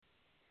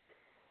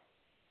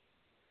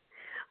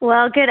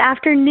Well, good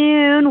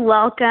afternoon.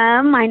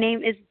 Welcome. My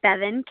name is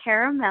Bevan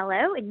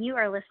Caramello, and you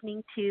are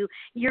listening to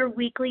your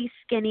weekly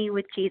Skinny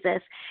with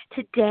Jesus.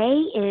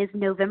 Today is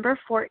November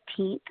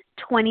 14th,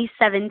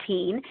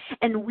 2017,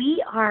 and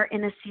we are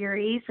in a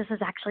series. This is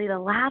actually the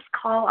last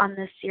call on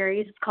this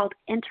series. It's called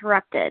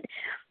Interrupted.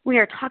 We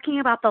are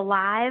talking about the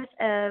lives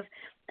of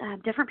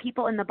different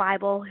people in the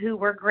Bible who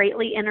were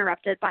greatly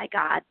interrupted by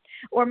God,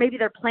 or maybe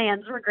their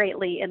plans were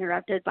greatly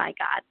interrupted by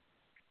God.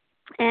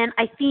 And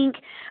I think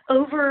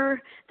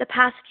over the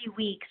past few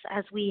weeks,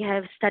 as we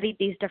have studied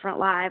these different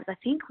lives, I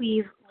think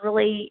we've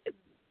really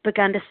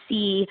begun to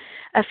see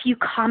a few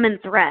common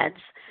threads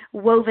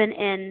woven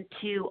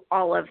into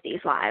all of these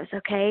lives,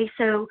 okay?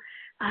 So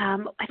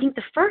I think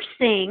the first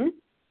thing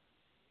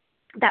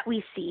that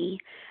we see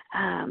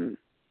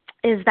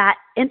is that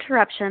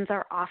interruptions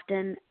are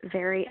often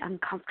very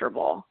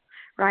uncomfortable,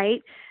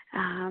 right?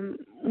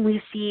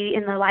 We see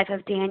in the life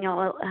of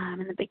Daniel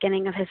in the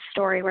beginning of his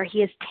story where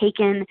he is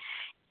taken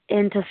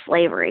into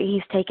slavery.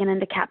 He's taken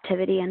into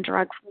captivity and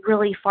drugged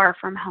really far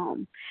from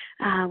home.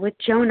 With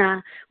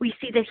Jonah, we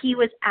see that he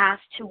was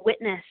asked to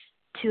witness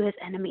to his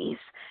enemies.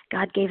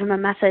 God gave him a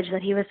message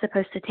that he was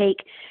supposed to take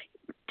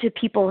to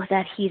people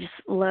that he just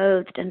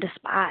loathed and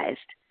despised.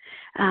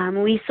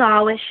 We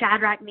saw with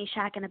Shadrach,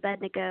 Meshach, and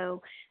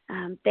Abednego,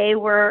 they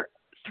were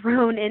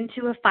thrown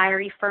into a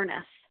fiery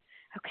furnace.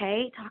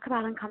 Okay, talk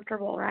about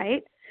uncomfortable,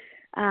 right?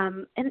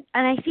 And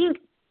I think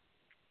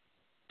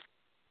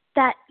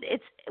that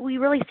we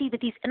really see that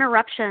these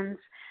interruptions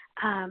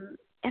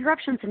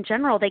in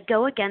general, they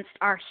go against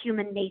our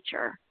human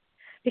nature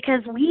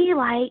because we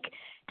like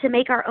to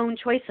make our own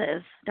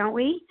choices, don't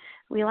we?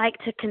 We like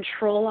to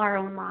control our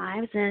own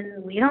lives,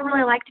 and we don't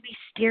really like to be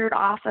steered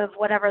off of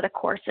whatever the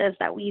course is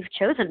that we've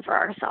chosen for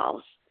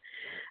ourselves.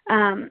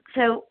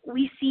 So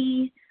we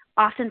see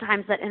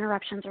oftentimes that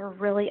interruptions are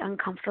really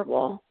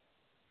uncomfortable.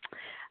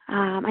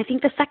 I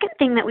think the second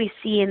thing that we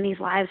see in these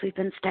lives we've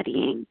been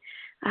studying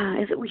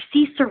is that we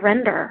see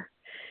surrender.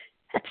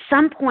 At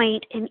some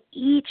point in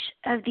each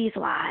of these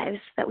lives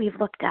that we've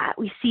looked at,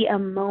 we see a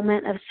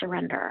moment of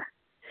surrender.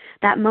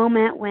 That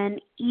moment when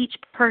each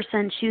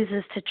person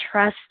chooses to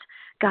trust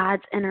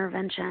God's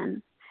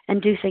intervention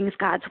and do things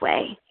God's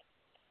way.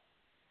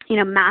 You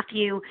know,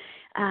 Matthew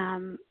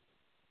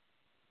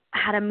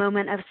had a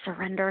moment of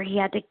surrender. He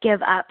had to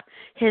give up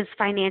his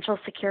financial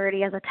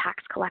security as a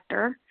tax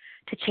collector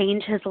to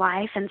change his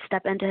life and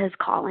step into his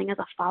calling as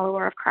a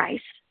follower of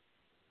Christ.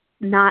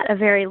 Not a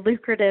very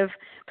lucrative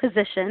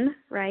position,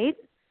 right?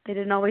 They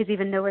didn't always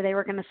even know where they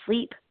were going to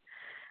sleep.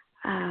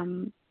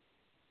 And,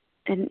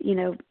 you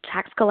know,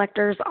 tax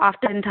collectors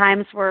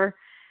oftentimes were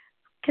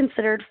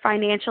considered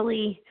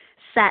financially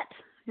set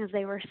because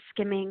they were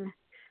skimming,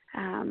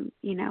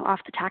 off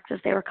the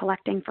taxes they were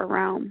collecting for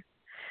Rome.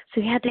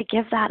 So he had to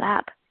give that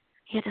up.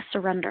 He had to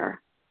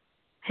surrender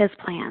his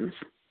plans.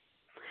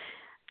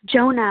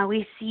 Jonah,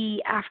 we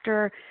see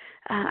after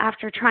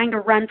trying to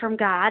run from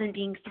God and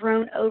being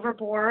thrown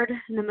overboard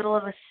in the middle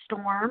of a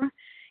storm,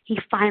 he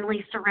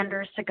finally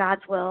surrenders to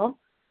God's will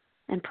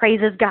and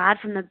praises God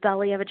from the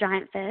belly of a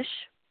giant fish.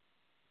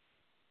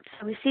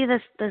 So we see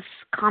this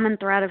common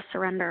thread of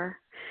surrender.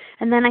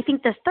 And then I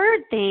think the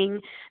third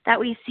thing that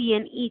we see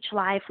in each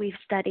life we've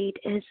studied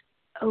is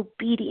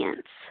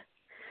obedience.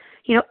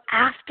 You know,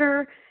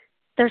 after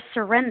their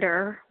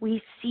surrender,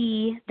 we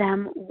see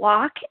them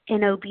walk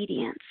in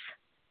obedience.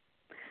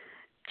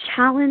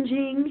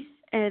 Challenging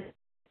and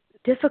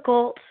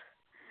difficult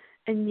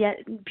and yet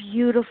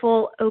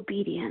beautiful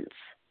obedience.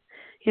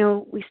 You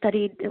know, we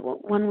studied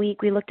 1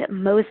 week, we looked at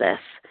Moses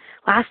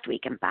last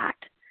week, in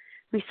fact.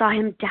 We saw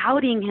him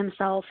doubting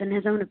himself and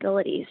his own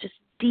abilities, just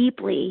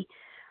deeply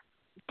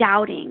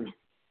doubting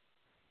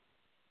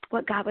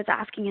what God was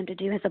asking him to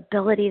do, his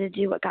ability to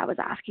do what God was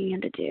asking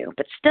him to do.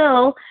 But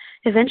still,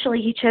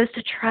 eventually he chose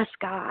to trust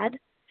God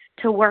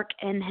to work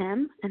in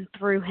him and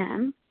through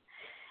him.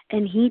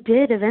 And he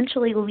did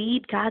eventually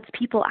lead God's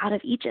people out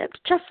of Egypt,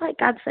 just like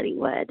God said he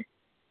would.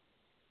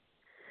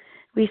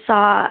 We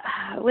saw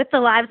with the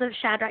lives of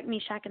Shadrach,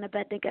 Meshach, and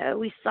Abednego,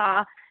 we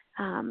saw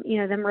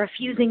them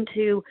refusing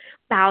to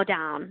bow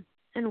down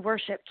and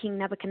worship King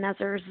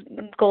Nebuchadnezzar's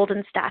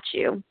golden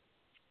statue.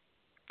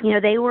 You know,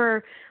 they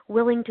were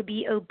willing to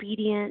be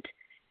obedient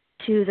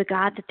to the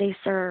God that they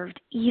served,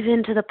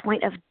 even to the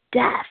point of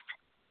death,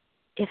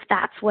 if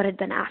that's what had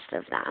been asked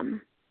of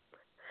them.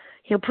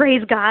 You know,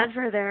 praise God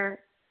for their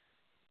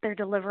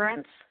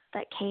deliverance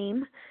that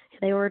came.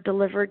 They were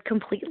delivered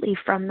completely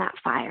from that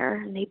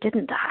fire, and they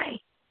didn't die.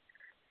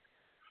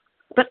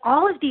 But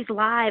all of these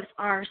lives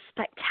are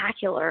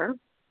spectacular,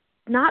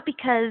 not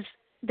because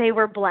they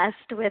were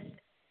blessed with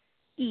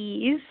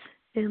ease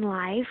in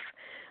life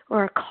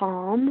or a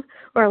calm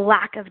or a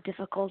lack of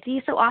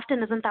difficulty. So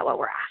often, isn't that what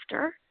we're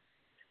after?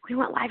 We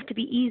want life to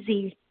be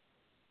easy,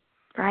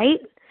 right?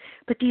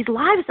 But these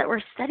lives that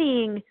we're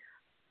studying,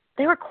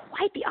 they were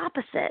quite the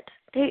opposite.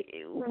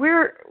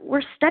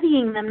 We're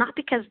studying them not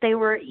because they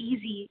were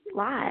easy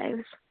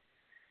lives,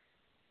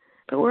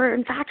 but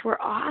we're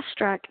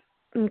awestruck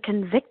and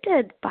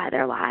convicted by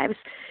their lives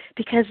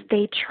because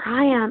they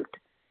triumphed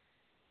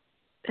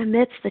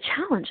amidst the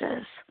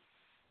challenges.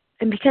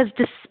 And because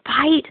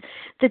despite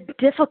the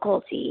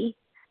difficulty,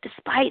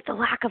 despite the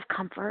lack of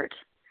comfort,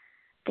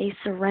 they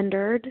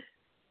surrendered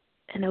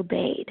and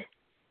obeyed.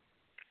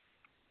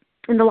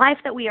 And the life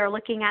that we are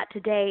looking at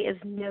today is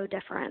no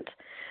different.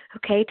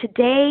 Okay,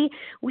 today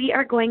we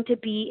are going to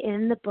be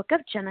in the book of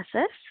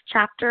Genesis,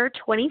 chapter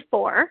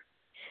 24.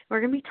 We're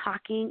going to be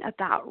talking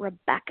about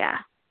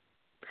Rebekah.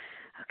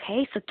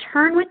 Okay, so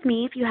turn with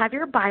me if you have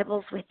your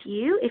Bibles with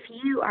you. If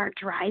you are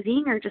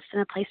driving or just in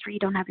a place where you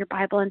don't have your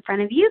Bible in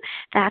front of you,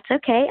 that's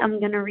okay. I'm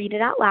going to read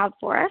it out loud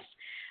for us.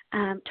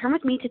 Turn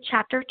with me to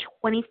chapter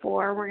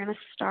 24. We're going to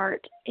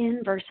start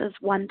in verses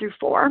 1 through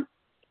 4.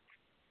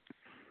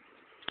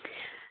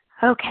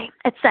 Okay,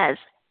 it says,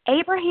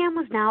 Abraham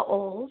was now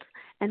old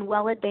and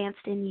well advanced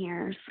in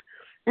years,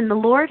 and the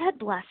Lord had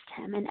blessed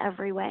him in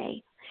every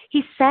way.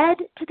 He said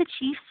to the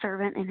chief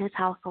servant in his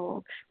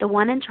household, the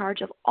one in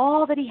charge of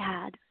all that he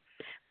had,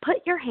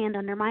 "Put your hand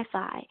under my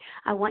thigh.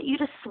 I want you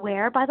to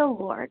swear by the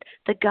Lord,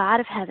 the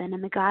God of heaven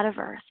and the God of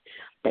earth,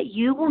 that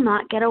you will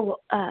not get a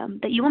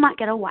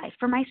wife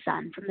for my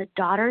son from the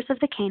daughters of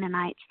the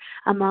Canaanites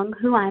among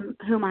whom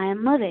I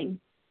am living,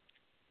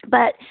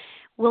 but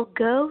will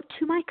go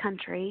to my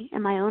country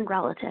and my own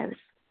relatives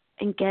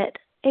and get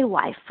a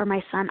wife for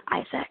my son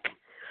Isaac."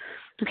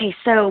 Okay,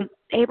 so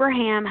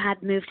Abraham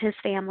had moved his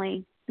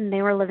family, and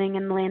they were living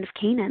in the land of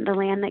Canaan, the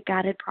land that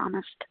God had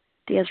promised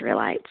the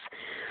Israelites.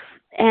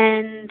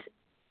 And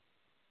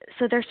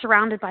so they're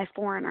surrounded by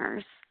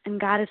foreigners, and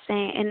God is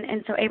saying,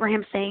 and so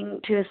Abraham's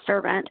saying to his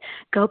servant,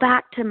 "Go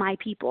back to my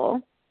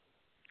people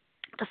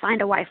to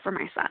find a wife for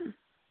my son."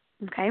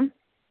 Okay?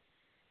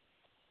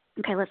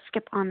 Okay, let's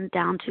skip on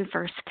down to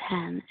verse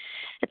 10.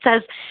 It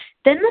says,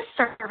 "Then the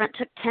servant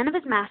took 10 of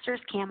his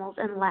master's camels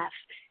and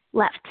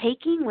left,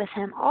 taking with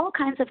him all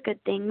kinds of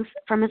good things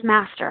from his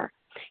master.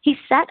 He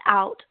set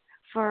out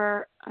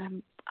for,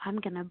 I'm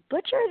going to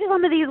butcher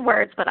some of these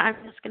words, but I'm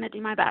just going to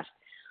do my best.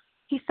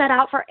 He set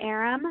out for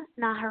Aram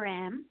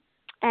Naharaim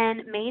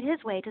and made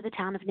his way to the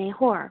town of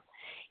Nahor.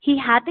 He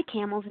had the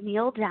camels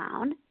kneel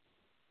down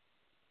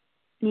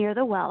near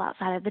the well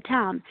outside of the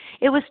town.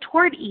 It was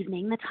toward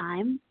evening, the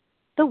time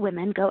the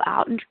women go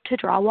out to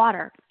draw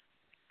water.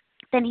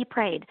 Then he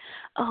prayed,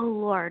 'O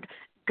Lord,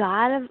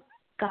 God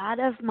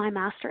of my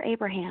master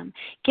Abraham,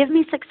 give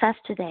me success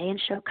today and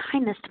show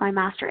kindness to my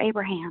master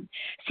Abraham.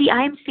 See,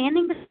 I am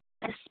standing beside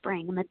a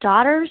spring, and the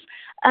daughters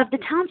of the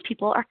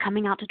townspeople are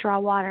coming out to draw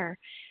water.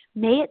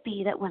 May it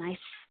be that when I say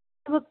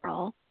to a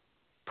girl,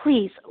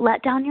 please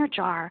let down your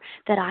jar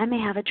that I may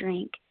have a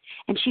drink,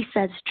 and she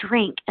says,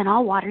 drink, and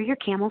I'll water your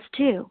camels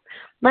too.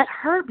 Let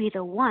her be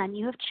the one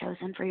you have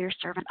chosen for your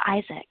servant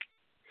Isaac.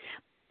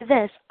 By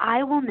this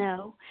I will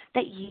know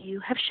that you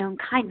have shown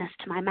kindness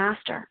to my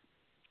master.'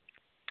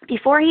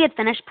 Before he had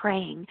finished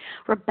praying,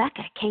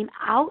 Rebekah came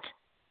out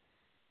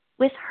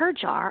with her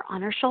jar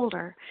on her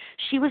shoulder.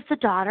 She was the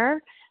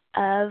daughter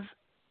of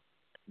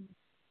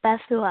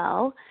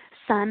Bethuel,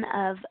 son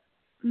of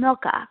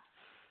Milcah,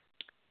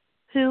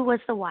 who was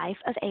the wife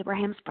of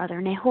Abraham's brother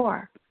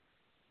Nahor.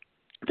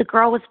 The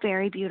girl was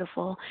very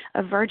beautiful,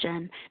 a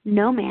virgin.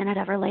 No man had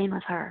ever lain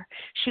with her.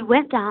 She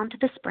went down to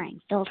the spring,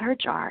 filled her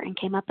jar, and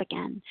came up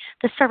again.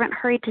 The servant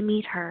hurried to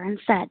meet her and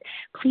said,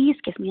 'Please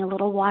give me a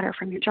little water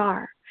from your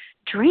jar.'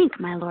 'Drink,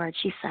 my lord,'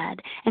 she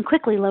said, and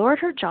quickly lowered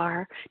her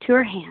jar to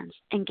her hands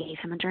and gave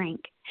him a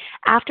drink.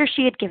 After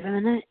she had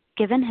given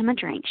him a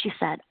drink, she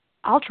said,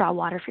 'I'll draw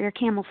water for your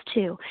camels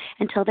too,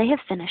 until they have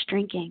finished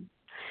drinking.'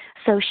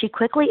 So she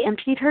quickly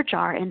emptied her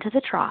jar into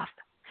the trough,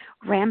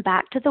 ran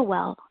back to the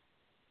well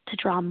to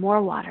draw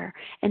more water,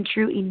 and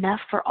drew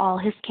enough for all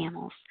his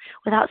camels.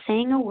 Without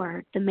saying a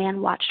word, the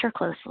man watched her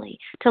closely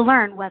to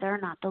learn whether or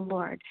not the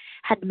Lord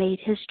had made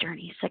his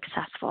journey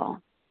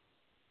successful."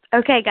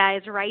 Okay,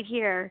 guys, right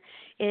here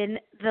in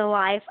the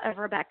life of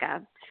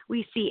Rebekah,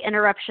 we see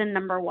interruption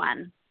number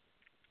 1.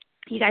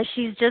 You guys,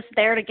 she's just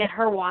there to get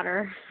her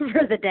water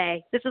for the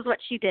day. This is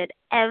what she did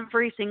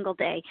every single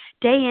day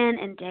in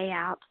and day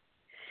out.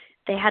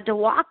 They had to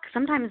walk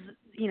sometimes,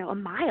 a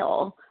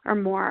mile or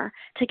more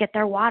to get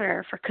their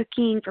water for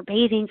cooking, for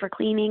bathing, for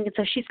cleaning. And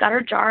so she's got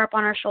her jar up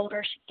on her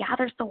shoulder. She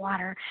gathers the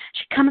water.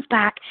 She comes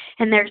back,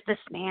 and there's this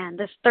man,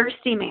 this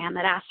thirsty man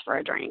that asks for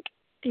a drink.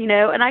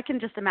 And I can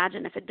just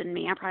imagine if it'd been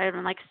me, I probably would have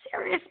been like,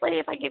 seriously,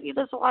 if I give you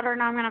this water,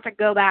 now I'm going to have to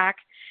go back,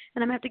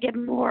 and I'm going to have to get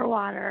more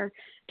water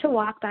to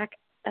walk back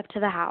up to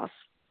the house.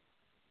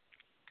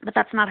 But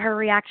that's not her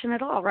reaction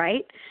at all,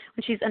 right?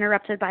 When she's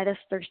interrupted by this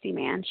thirsty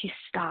man, she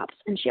stops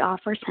and she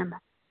offers him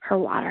her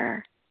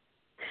water.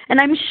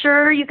 And I'm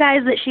sure, you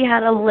guys, that she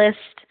had a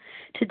list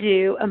to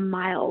do a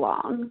mile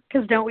long,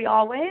 because don't we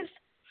always?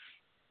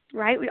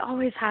 Right? We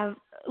always have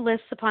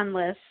lists upon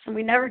lists, and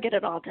we never get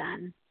it all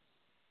done.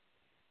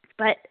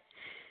 But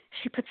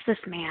she puts this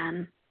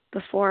man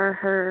before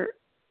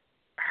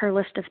her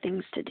list of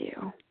things to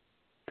do.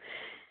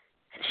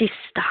 She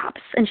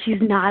stops, and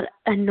she's not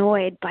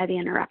annoyed by the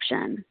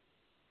interruption.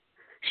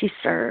 She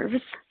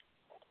serves.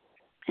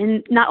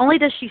 And not only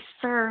does she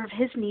serve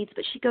his needs,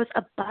 but she goes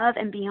above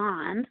and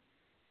beyond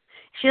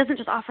She doesn't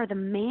just offer the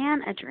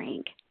man a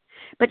drink,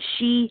 but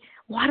she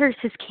waters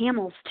his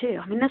camels too.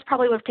 I mean, this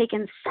probably would have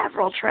taken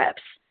several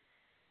trips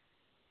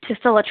to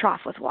fill a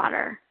trough with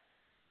water.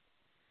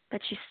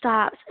 But she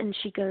stops and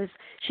she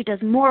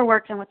does more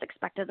work than what's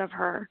expected of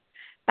her.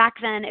 Back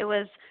then, it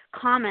was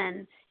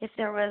common if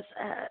there was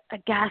a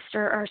guest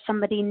or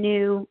somebody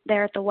new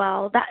there at the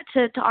well, that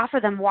to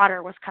offer them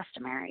water was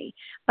customary.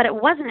 But it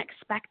wasn't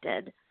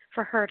expected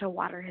for her to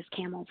water his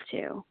camels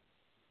too.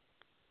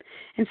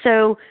 And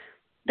so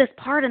this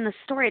part in the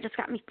story just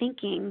got me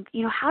thinking,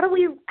 how do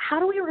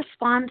we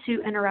respond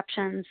to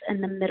interruptions in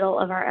the middle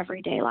of our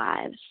everyday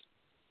lives?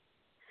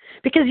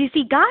 Because you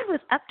see, God was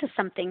up to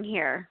something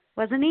here,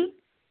 wasn't he?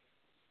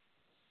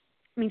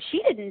 I mean,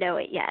 she didn't know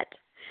it yet,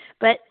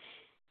 but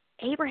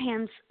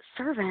Abraham's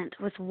servant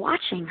was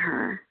watching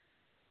her,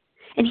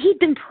 and he'd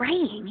been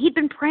praying. He'd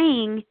been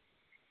praying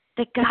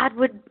that God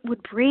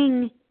would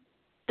bring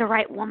the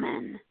right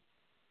woman.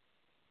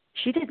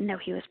 She didn't know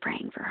he was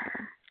praying for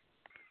her,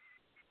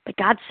 but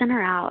God sent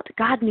her out.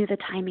 God knew the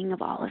timing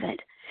of all of it.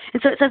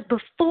 And so it says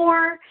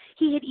before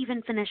he had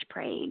even finished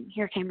praying,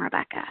 here came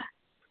Rebekah.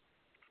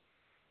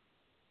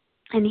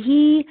 And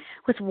he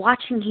was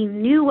watching. He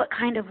knew what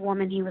kind of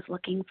woman he was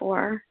looking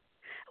for,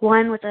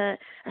 one with a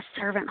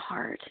servant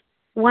heart,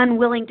 one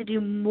willing to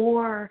do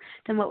more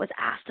than what was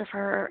asked of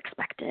her or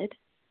expected,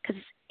 because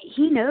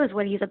he knows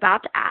what he's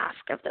about to ask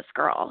of this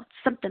girl.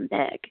 It's something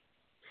big.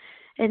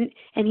 And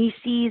he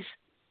sees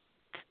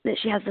that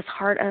she has this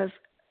heart of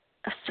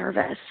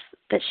service,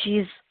 that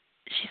she's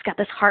got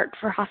this heart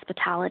for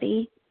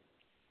hospitality.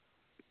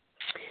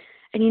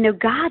 And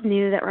God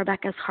knew that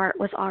Rebekah's heart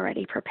was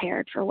already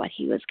prepared for what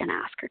he was going to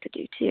ask her to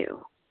do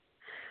too.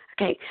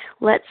 Okay,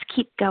 let's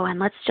keep going.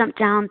 Let's jump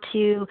down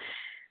to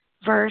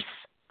verse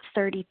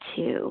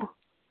 32.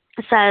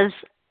 It says,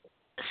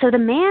 so the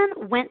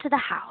man went to the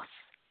house.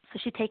 So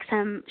she takes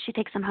him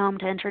home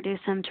to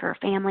introduce him to her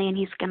family, and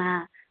he's going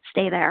to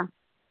stay there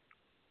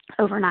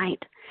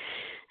overnight.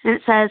 And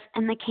it says,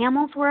 and the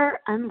camels were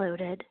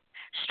unloaded,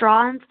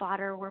 straw and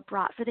fodder were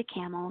brought for the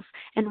camels,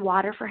 and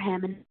water for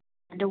him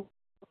and a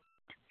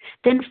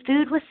Then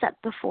food was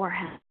set before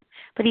him,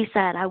 but he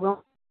said, I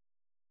will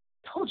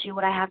told you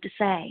what I have to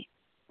say.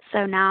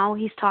 So now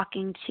he's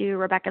talking to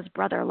Rebekah's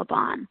brother,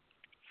 Laban.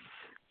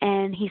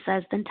 And he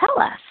says, then tell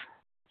us,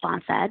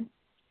 Laban said.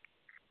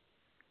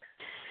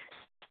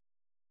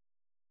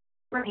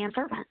 Abraham's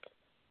servant.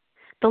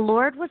 The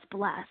Lord was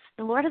blessed.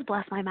 The Lord has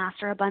blessed my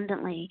master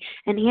abundantly,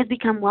 and he has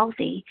become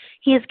wealthy.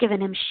 He has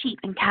given him sheep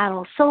and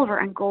cattle, silver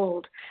and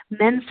gold,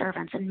 men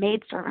servants and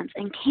maid servants,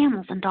 and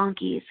camels and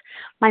donkeys.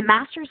 My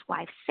master's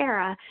wife,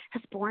 Sarah,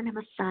 has borne him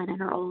a son in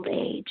her old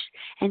age,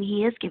 and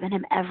he has given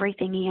him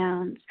everything he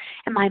owns.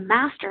 And my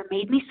master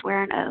made me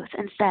swear an oath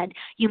and said,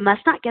 you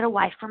must not get a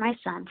wife for my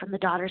son from the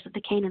daughters of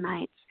the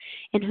Canaanites,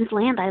 in whose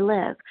land I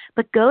live,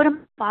 but go to my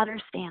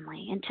father's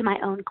family and to my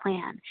own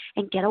clan,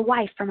 and get a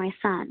wife for my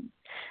son.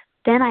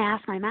 Then I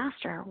asked my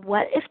master,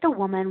 what if the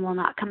woman will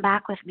not come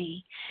back with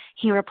me?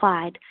 He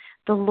replied,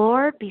 the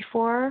Lord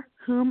before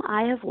whom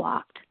I have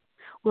walked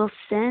will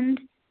send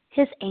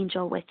his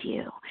angel with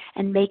you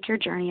and make your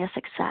journey a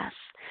success,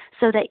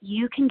 so that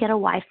you can get a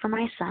wife for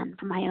my son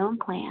from my own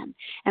clan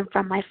and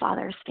from my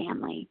father's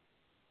family.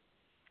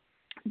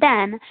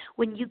 Then,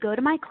 when you go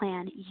to my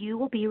clan, you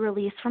will be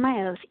released from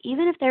my oath.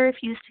 Even if they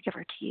refuse to give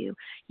her to you,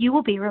 you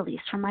will be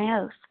released from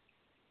my oath.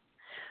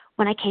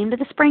 When I came to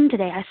the spring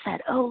today, I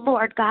said, O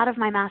Lord, God of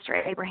my master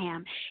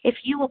Abraham, if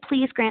you will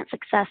please grant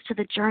success to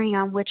the journey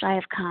on which I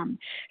have come.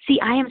 See,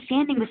 I am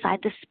standing beside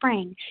this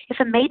spring. If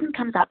a maiden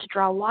comes out to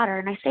draw water,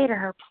 and I say to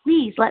her,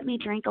 please let me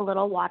drink a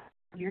little water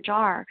from your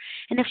jar,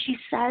 and if she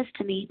says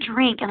to me,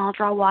 drink, and I'll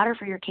draw water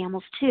for your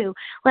camels too,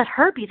 let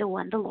her be the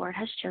one the Lord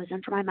has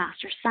chosen for my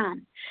master's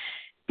son.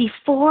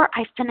 Before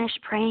I finished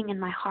praying in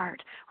my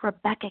heart,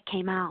 Rebekah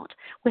came out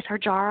with her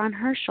jar on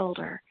her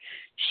shoulder.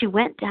 She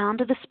went down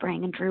to the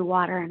spring and drew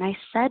water, and I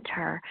said to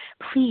her,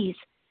 please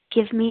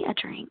give me a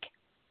drink.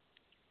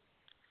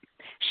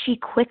 She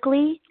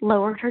quickly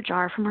lowered her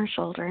jar from her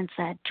shoulder and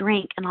said,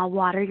 drink, and I'll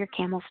water your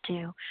camels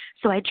too.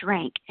 So I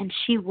drank, and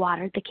she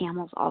watered the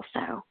camels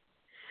also.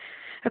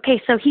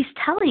 Okay, so he's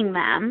telling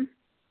them,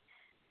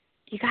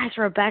 you guys,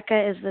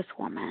 Rebekah is this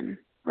woman.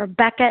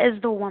 Rebekah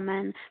is the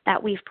woman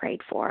that we've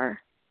prayed for.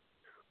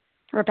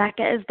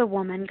 Rebekah is the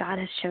woman God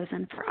has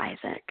chosen for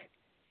Isaac.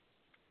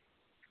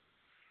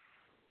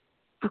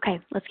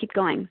 Okay, let's keep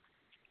going.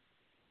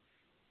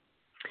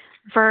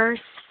 Verse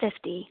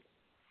 50.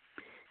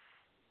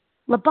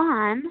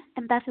 Laban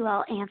and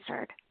Bethuel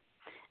answered,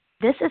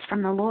 this is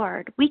from the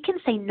Lord. We can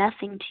say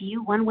nothing to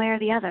you one way or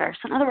the other.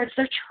 So in other words,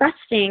 they're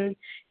trusting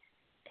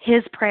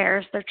his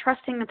prayers. They're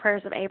trusting the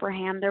prayers of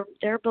Abraham.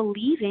 They're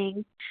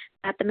believing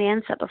that the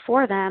man set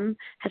before them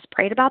has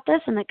prayed about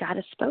this and that God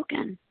has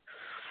spoken.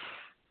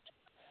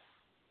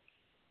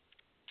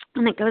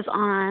 And it goes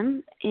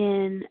on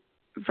in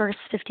verse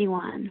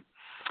 51.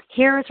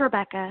 Here is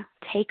Rebekah,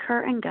 take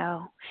her and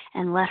go,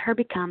 and let her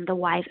become the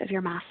wife of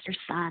your master's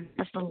son,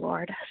 as the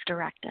Lord has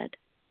directed.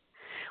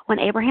 When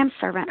Abraham's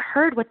servant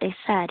heard what they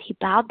said, he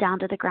bowed down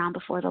to the ground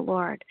before the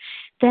Lord.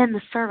 Then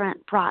the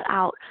servant brought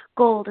out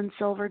gold and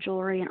silver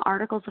jewelry and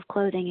articles of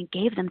clothing and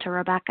gave them to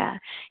Rebekah.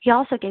 He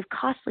also gave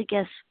costly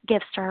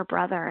gifts to her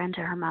brother and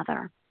to her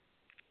mother.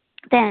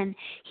 Then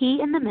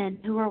he and the men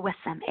who were with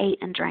him ate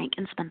and drank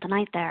and spent the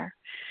night there.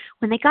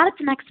 When they got up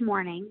the next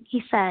morning,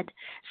 he said,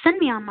 "Send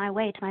me on my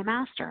way to my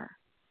master."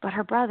 But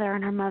her brother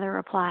and her mother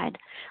replied,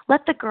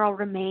 "Let the girl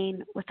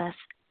remain with us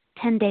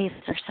 10 days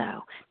or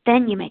so,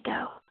 then you may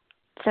go."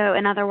 So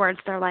in other words,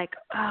 they're like,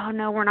 "Oh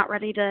no, we're not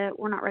ready to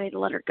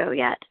let her go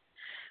yet.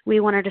 We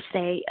want her to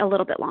stay a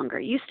little bit longer.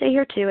 You stay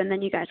here too, and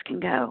then you guys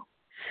can go."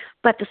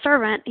 But the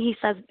servant,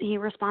 he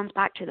responds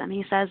back to them.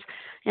 He says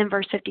in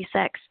verse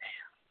 56,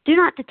 "Do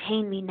not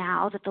detain me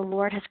now that the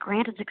Lord has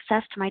granted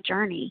success to my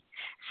journey.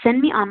 Send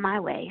me on my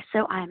way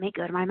so I may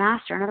go to my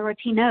master." In other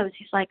words, he knows.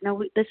 He's like,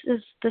 "No, this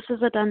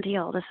is a done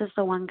deal. This is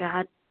the one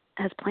God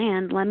has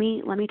planned. Let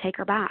me take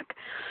her back."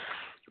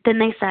 Then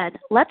they said,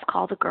 "Let's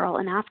call the girl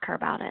and ask her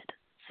about it."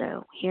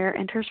 So here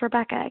enters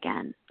Rebekah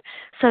again.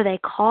 So they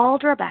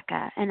called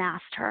Rebekah and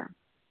asked her.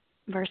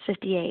 Verse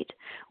 58,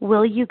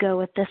 "Will you go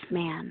with this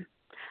man?"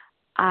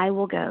 "I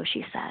will go,"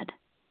 she said.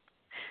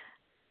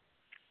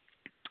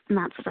 And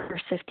that's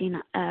verse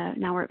 59.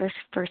 Now we're at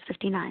verse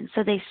 59.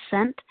 So they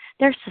sent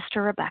their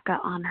sister Rebekah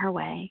on her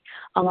way,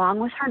 along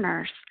with her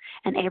nurse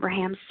and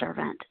Abraham's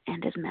servant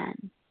and his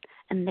men.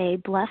 And they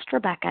blessed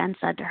Rebekah and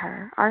said to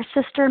her, "Our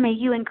sister, may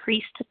you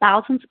increase to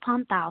thousands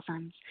upon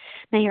thousands.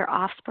 May your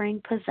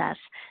offspring possess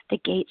the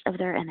gates of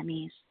their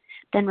enemies."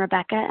 Then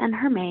Rebekah and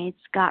her maids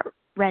got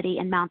ready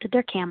and mounted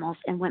their camels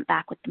and went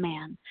back with the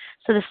man.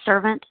 So the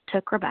servant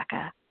took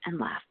Rebekah and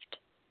left.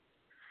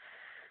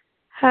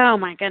 Oh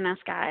my goodness,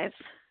 guys.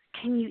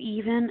 Can you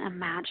even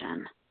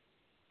imagine?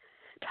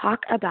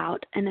 Talk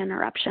about an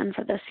interruption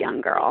for this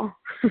young girl,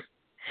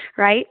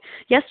 right?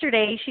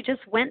 Yesterday, she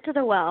just went to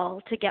the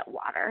well to get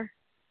water,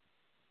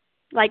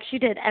 like she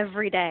did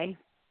every day.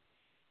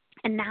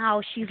 And now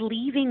she's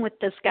leaving with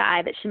this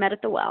guy that she met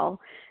at the well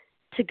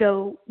to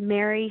go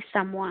marry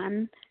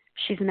someone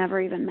she's never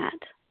even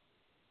met.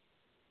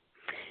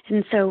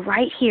 And so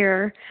right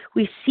here,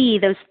 we see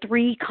those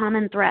three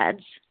common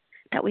threads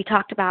that we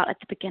talked about at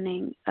the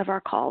beginning of our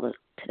call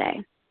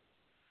today,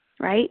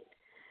 right?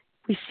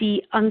 We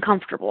see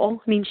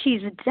uncomfortable. I mean,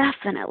 she's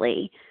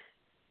definitely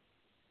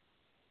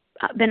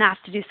been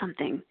asked to do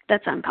something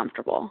that's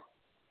uncomfortable.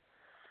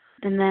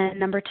 And then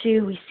number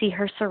 2, we see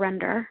her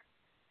surrender.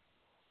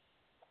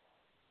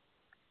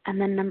 And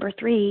then number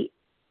 3,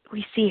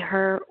 we see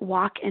her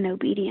walk in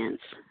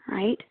obedience,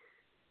 right?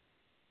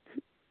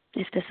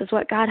 If this is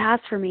what God has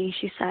for me,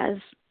 she says,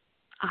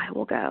 I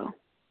will go.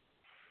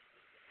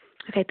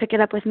 Okay, pick it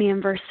up with me in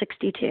verse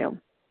 62.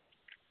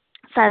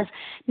 It says,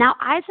 "Now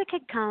Isaac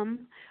had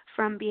come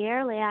from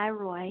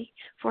Beer-lahai-roi,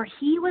 for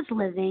he was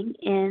living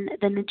in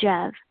the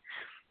Negev.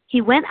 He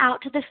went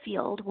out to the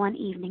field one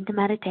evening to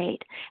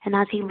meditate, and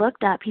as he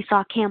looked up, he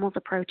saw camels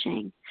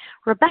approaching.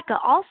 Rebekah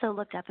also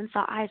looked up and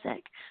saw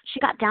Isaac. She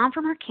got down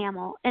from her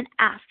camel and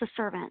asked the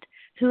servant,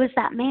 'Who is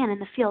that man in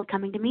the field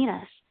coming to meet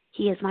us?'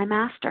 'He is my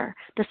master,'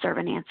 the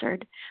servant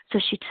answered. So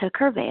she took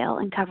her veil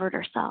and covered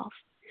herself.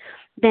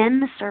 Then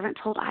the servant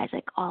told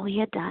Isaac all he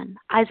had done.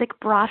 Isaac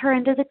brought her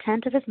into the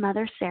tent of his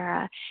mother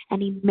Sarah,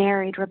 and he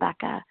married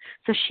Rebekah.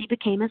 So she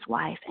became his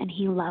wife, and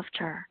he loved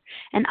her.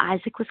 And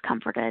Isaac was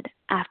comforted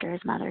after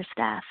his mother's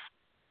death."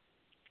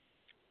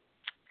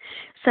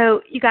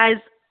 So, you guys,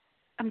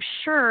 I'm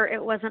sure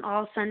it wasn't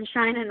all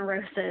sunshine and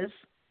roses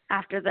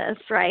after this,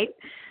 right?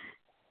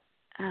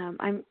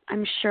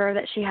 I'm sure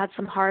that she had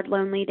some hard,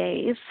 lonely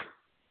days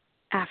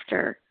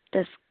after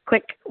this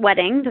quick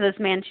wedding to this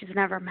man she's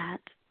never met.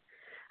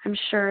 I'm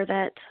sure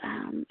that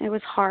it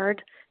was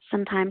hard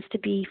sometimes to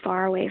be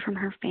far away from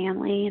her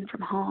family and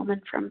from home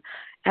and from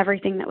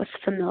everything that was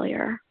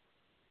familiar.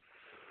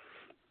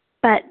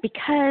 But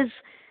because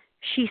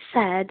she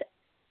said,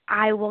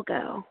 "I will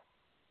go,"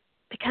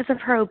 because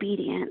of her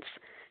obedience,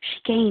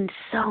 she gained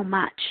so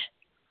much.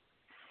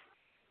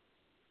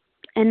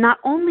 And not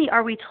only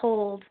are we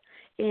told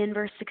in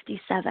verse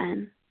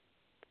 67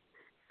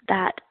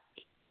 that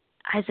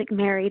Isaac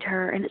married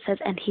her, and it says,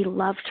 and he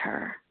loved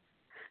her.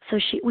 So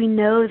we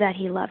know that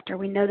he loved her.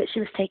 We know that she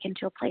was taken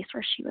to a place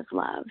where she was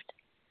loved.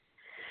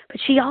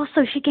 But she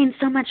gained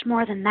so much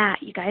more than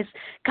that, you guys.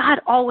 God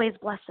always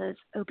blesses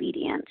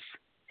obedience.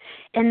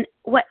 And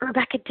what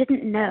Rebekah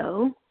didn't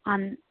know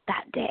on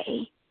that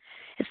day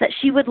is that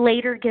she would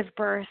later give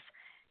birth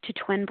to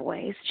twin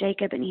boys,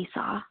 Jacob and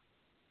Esau.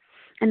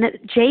 And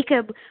that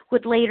Jacob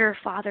would later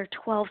father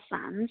 12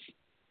 sons,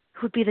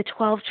 who would be the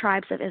 12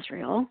 tribes of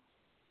Israel,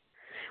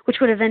 which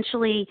would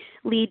eventually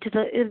lead to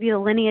the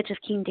lineage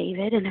of King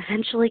David and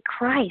eventually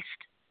Christ.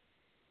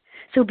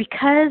 So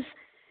because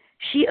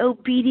she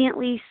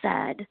obediently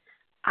said,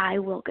 "I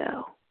will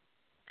go,"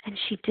 and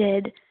she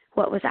did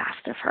what was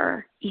asked of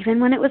her,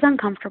 even when it was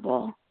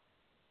uncomfortable,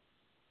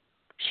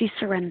 she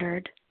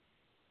surrendered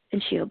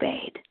and she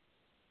obeyed.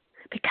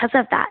 Because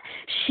of that,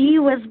 she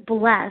was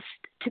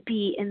blessed to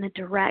be in the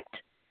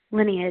direct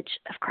lineage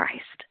of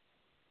Christ.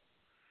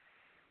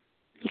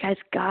 You guys,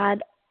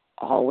 God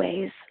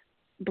always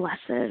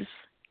blesses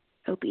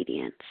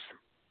obedience.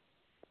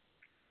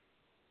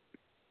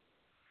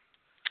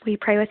 Will you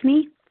pray with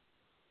me?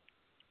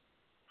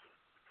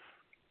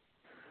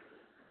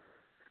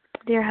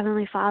 Dear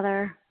Heavenly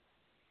Father,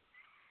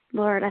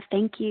 Lord, I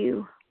thank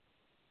you.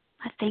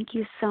 I thank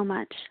you so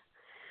much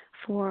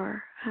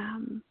for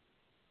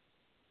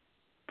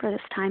this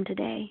time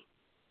today.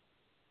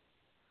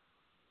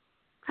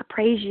 I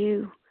praise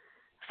you,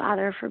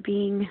 Father, for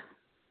being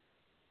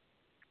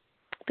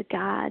the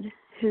God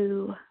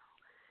who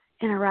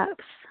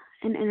interrupts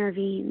and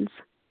intervenes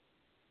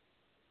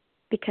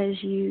because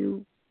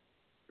you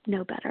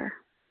know better.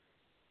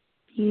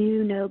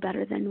 You know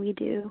better than we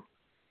do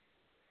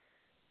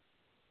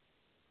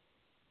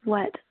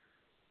what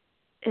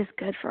is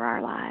good for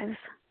our lives.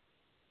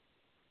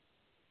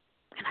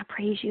 And I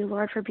praise you,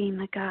 Lord, for being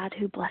the God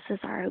who blesses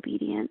our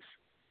obedience,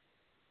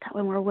 that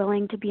when we're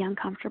willing to be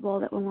uncomfortable,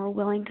 that when we're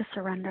willing to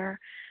surrender,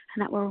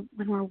 and that when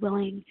we're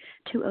willing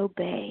to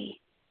obey,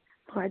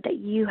 Lord, that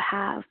you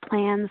have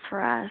plans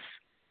for us,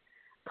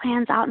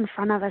 plans out in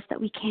front of us that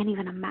we can't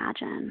even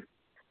imagine,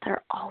 that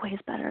are always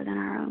better than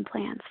our own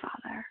plans,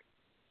 Father.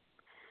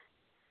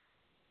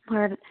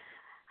 Lord,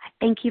 I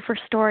thank you for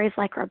stories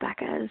like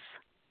Rebecca's,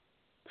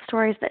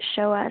 stories that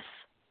show us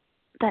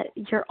that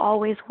you're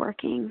always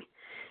working,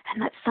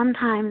 and that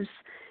sometimes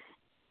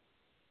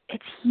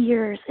it's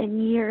years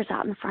and years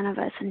out in front of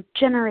us and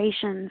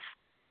generations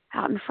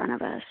out in front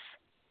of us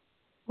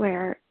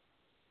where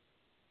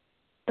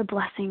the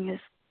blessing is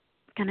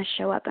going to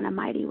show up in a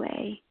mighty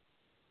way.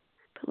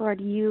 But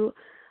Lord, you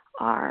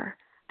are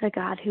the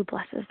God who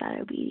blesses that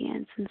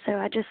obedience. And so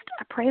I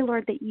pray,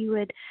 Lord, that you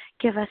would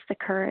give us the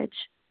courage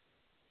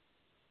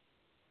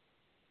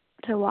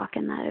to walk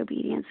in that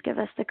obedience. Give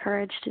us the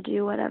courage to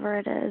do whatever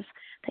it is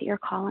that you're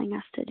calling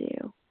us to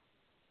do.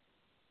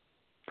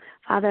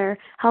 Father,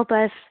 help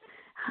us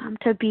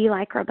to be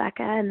like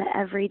Rebecca in the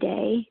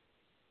everyday,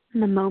 in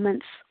the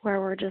moments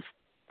where we're just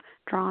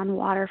drawing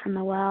water from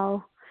the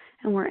well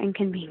and we're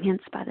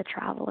inconvenienced by the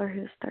traveler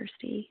who's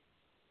thirsty.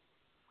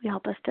 You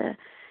help us to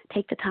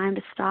take the time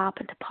to stop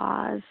and to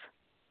pause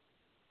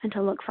and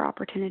to look for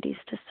opportunities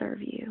to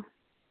serve you.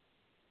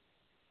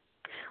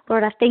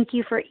 Lord, I thank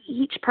you for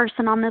each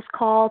person on this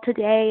call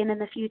today and in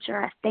the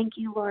future. I thank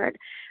you, Lord,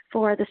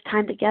 for this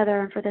time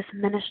together and for this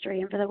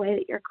ministry and for the way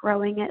that you're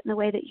growing it and the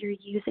way that you're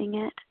using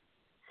it.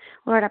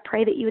 Lord, I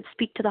pray that you would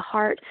speak to the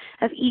heart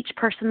of each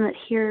person that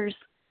hears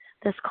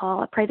this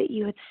call. I pray that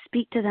you would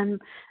speak to them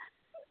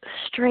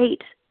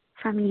straight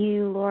from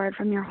you, Lord,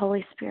 from your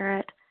Holy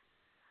Spirit,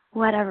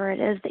 whatever it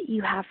is that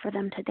you have for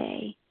them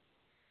today.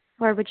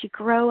 Lord, would you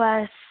grow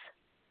us?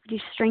 Would you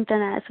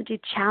strengthen us? Would you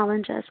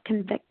challenge us,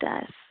 convict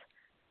us?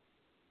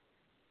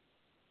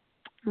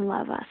 And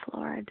love us,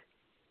 Lord.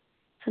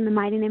 So in the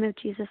mighty name of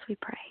Jesus we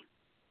pray.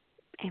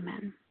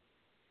 Amen.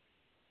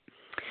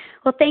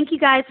 Well, thank you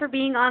guys for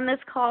being on this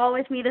call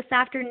with me this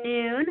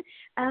afternoon.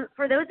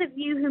 For those of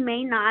you who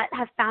may not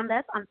have found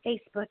us on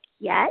Facebook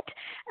yet,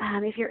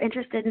 if you're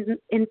interested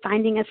in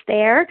finding us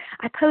there,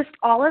 I post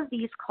all of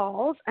these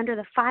calls under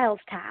the Files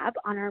tab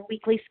on our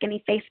Weekly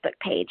Skinny Facebook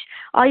page.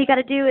 All you got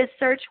to do is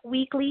search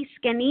Weekly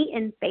Skinny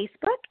in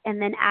Facebook and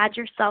then add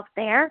yourself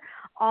there.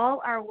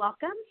 All are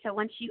welcome. So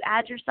once you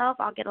add yourself,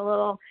 I'll get a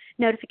little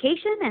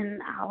notification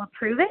and I'll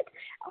approve it.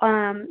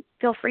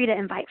 Feel free to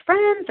invite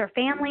friends or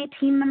family,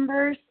 team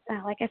members.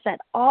 Like I said,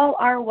 all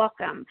are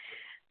welcome.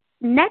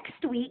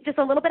 Next week, just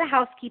a little bit of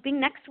housekeeping.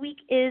 Next week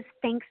is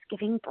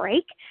Thanksgiving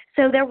break,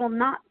 so there will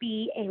not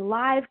be a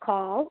live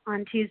call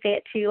on Tuesday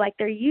at 2 like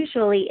there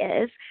usually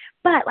is.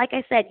 But like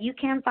I said, you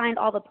can find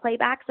all the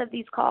playbacks of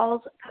these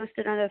calls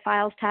posted under the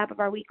Files tab of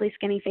our Weekly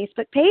Skinny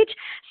Facebook page.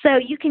 So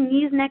you can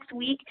use next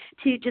week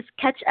to just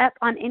catch up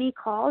on any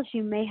calls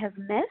you may have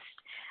missed.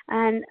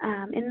 And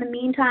in the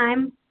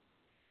meantime,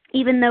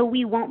 even though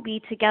we won't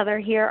be together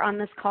here on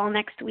this call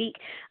next week,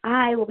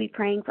 I will be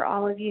praying for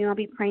all of you. I'll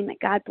be praying that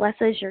God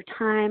blesses your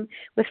time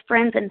with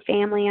friends and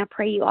family. I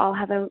pray you all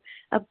have a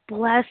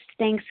blessed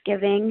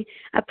Thanksgiving.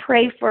 I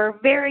pray for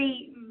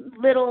very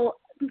little,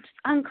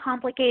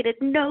 uncomplicated,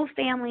 no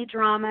family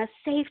drama,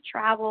 safe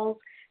travels,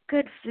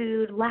 good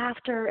food,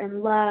 laughter,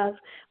 and love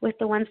with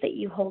the ones that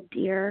you hold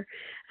dear.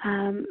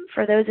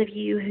 For those of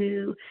you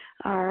who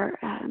are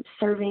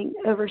serving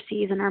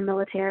overseas in our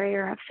military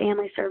or have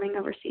family serving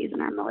overseas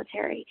in our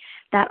military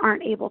that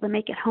aren't able to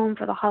make it home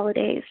for the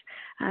holidays,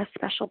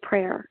 special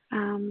prayer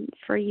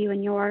for you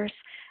and yours.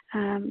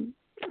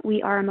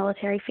 We are a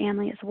military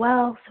family as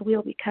well, so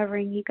we'll be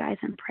covering you guys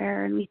in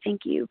prayer, and we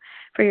thank you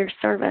for your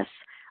service,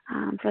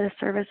 for the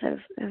service of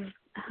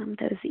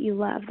those that you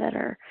love that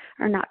are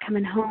not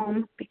coming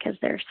home because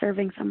they're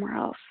serving somewhere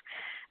else.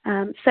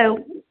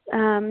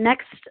 Our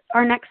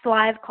next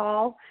live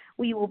call,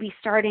 we will be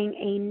starting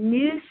a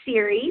new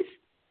series,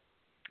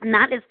 and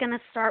that is going to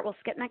start, we'll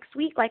skip next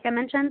week, like I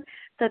mentioned.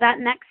 So that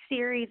next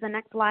series, the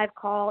next live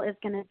call is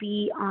going to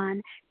be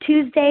on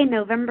Tuesday,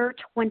 November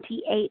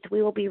 28th.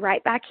 We will be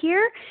right back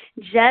here,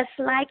 just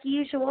like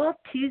usual,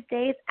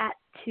 Tuesdays at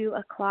 2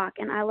 o'clock.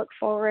 And I look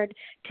forward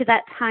to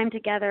that time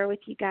together with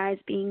you guys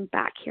being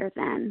back here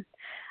then.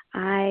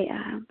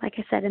 Like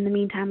I said, in the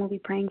meantime, we'll be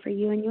praying for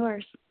you and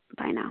yours.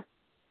 Bye now.